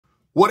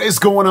What is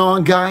going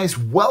on, guys?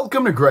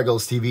 Welcome to Greg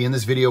Ellis TV. In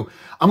this video,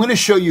 I'm going to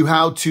show you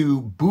how to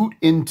boot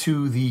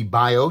into the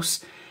BIOS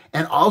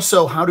and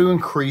also how to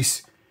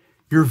increase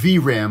your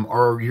VRAM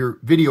or your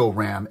video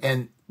RAM.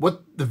 And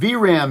what the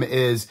VRAM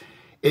is,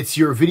 it's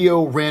your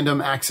video random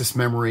access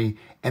memory,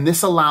 and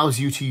this allows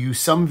you to use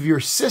some of your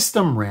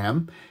system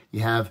RAM.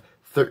 You have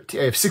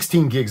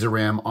 16 gigs of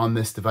RAM on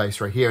this device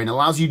right here, and it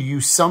allows you to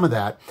use some of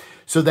that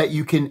so that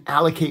you can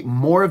allocate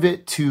more of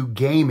it to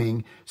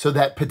gaming so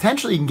that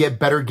potentially you can get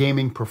better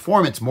gaming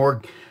performance.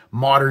 More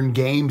modern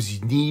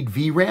games need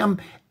VRAM,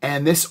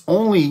 and this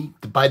only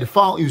by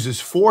default uses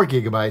 4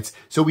 gigabytes,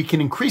 so we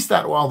can increase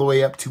that all the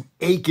way up to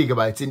 8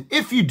 gigabytes. And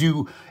if you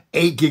do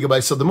 8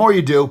 gigabytes, so the more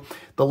you do,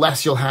 the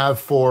less you'll have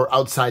for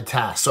outside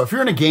tasks. So if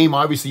you're in a game,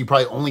 obviously you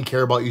probably only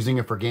care about using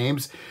it for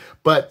games,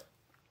 but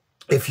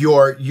if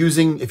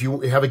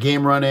you have a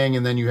game running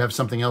and then you have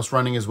something else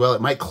running as well,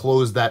 it might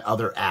close that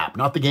other app,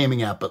 not the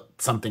gaming app, but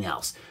something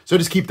else. So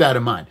just keep that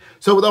in mind.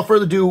 So without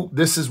further ado,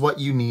 this is what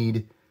you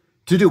need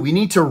to do. We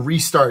need to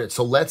restart it.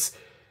 So let's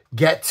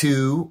get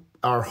to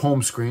our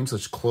home screen. So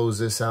let's close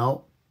this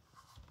out.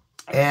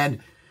 And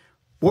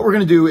what we're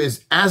going to do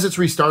is, as it's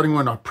restarting,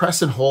 we're going to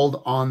press and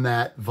hold on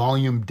that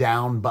volume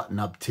down button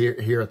up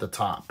here at the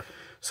top.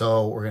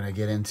 So we're going to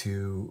get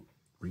into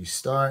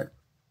restart.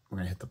 We're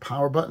going to hit the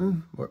power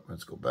button.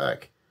 Let's go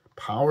back.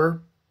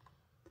 Power.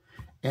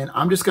 And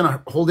I'm just going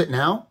to hold it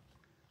now.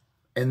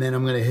 And then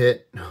I'm going to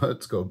hit,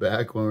 let's go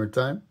back one more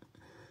time.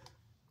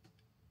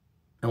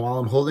 And while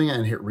I'm holding it,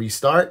 and hit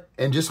restart.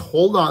 And just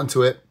hold on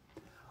to it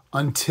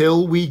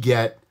until we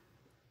get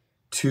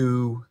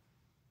to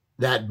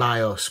that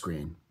BIOS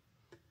screen.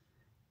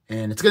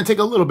 And it's going to take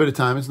a little bit of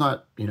time. It's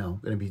not,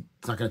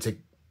 it's not going to take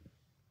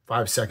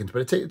 5 seconds,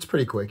 but it's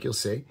pretty quick. You'll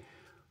see.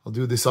 I'll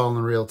do this all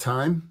in real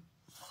time.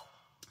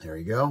 There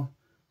you go.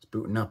 It's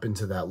booting up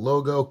into that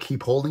logo.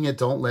 Keep holding it.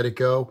 Don't let it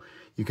go.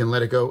 You can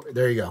let it go.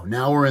 There you go.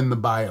 Now we're in the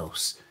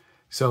BIOS.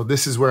 So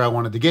this is where I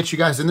wanted to get you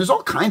guys. And there's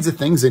all kinds of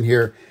things in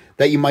here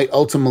that you might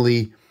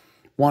ultimately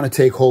want to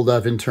take hold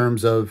of in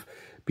terms of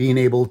being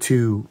able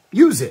to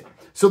use it.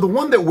 So the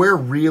one that we're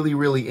really,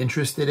 really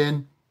interested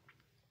in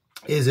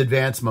is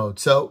advanced mode.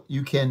 So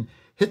you can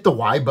hit the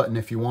Y button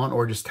if you want,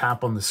 or just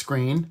tap on the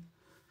screen.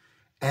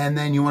 And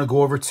then you want to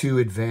go over to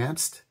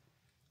advanced.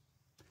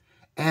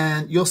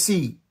 And you'll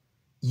see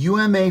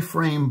UMA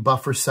frame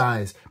buffer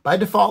size. By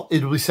default,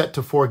 it will be set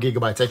to 4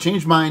 gigabytes. I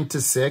changed mine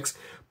to 6,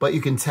 but you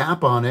can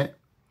tap on it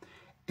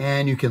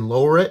and you can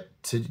lower it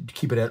to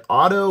keep it at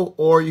auto,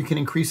 or you can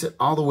increase it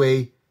all the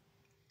way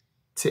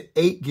to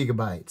 8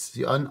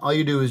 gigabytes. All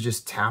you do is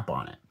just tap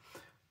on it.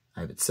 I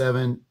have it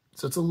 7,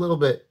 so it's a little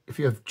bit, if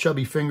you have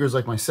chubby fingers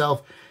like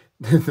myself,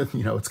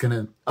 it's going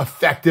to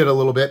affect it a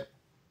little bit.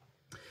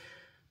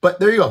 But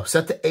there you go,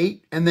 set to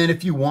 8. And then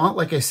if you want,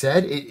 like I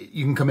said,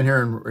 you can come in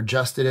here and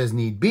adjust it as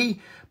need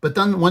be. But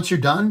then once you're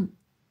done,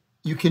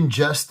 you can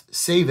just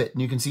save it.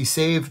 And you can see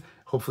save,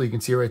 hopefully you can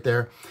see it right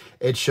there.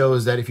 It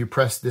shows that if you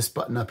press this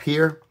button up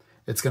here,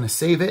 it's gonna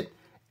save it.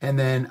 And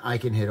then I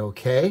can hit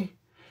okay.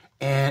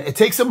 And it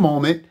takes a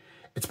moment.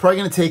 It's probably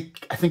gonna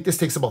take, I think this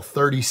takes about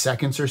 30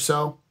 seconds or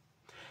so.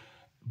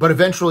 But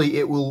eventually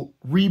it will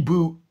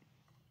reboot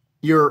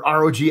your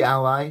ROG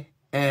Ally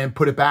and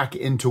put it back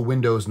into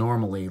Windows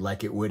normally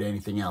like it would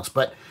anything else.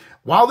 But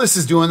while this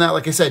is doing that,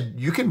 like I said,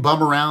 you can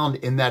bum around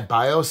in that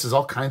BIOS. There's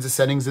all kinds of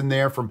settings in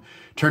there, from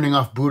turning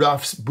off boot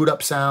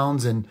up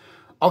sounds and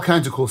all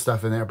kinds of cool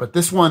stuff in there. But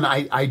this one,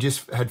 I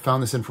just had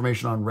found this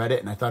information on Reddit,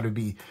 and I thought it'd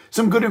be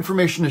some good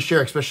information to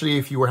share, especially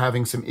if you were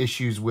having some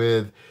issues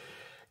with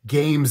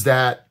games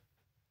that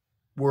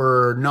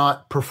were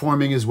not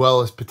performing as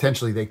well as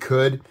potentially they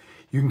could.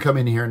 You can come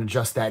in here and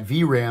adjust that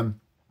VRAM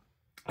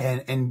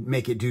and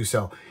make it do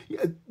so.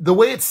 The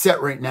way it's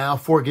set right now,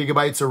 4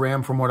 gigabytes of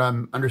RAM, from what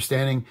I'm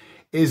understanding,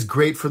 is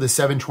great for the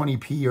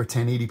 720p or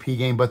 1080p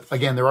game. But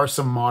again, there are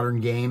some modern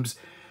games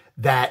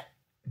that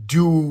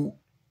do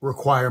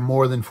require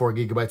more than 4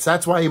 gigabytes.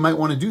 That's why you might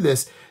want to do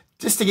this,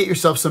 just to get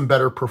yourself some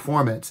better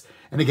performance.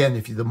 And again,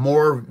 the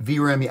more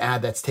VRAM you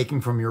add, that's taking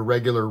from your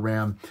regular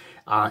RAM,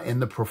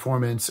 in the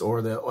performance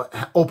or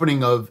the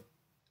opening of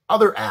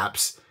other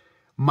apps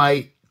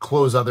might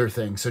close other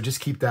things. So just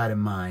keep that in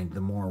mind,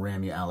 the more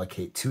RAM you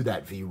allocate to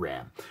that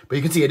VRAM. But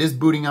you can see it is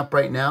booting up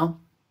right now.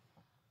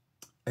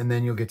 And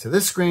then you'll get to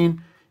this screen.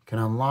 You can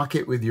unlock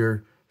it with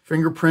your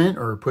fingerprint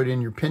or put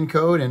in your PIN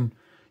code, and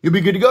you'll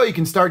be good to go. You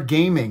can start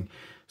gaming.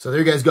 So there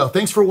you guys go.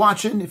 Thanks for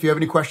watching. If you have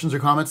any questions or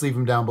comments, leave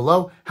them down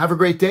below. Have a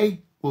great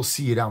day. We'll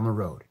see you down the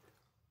road.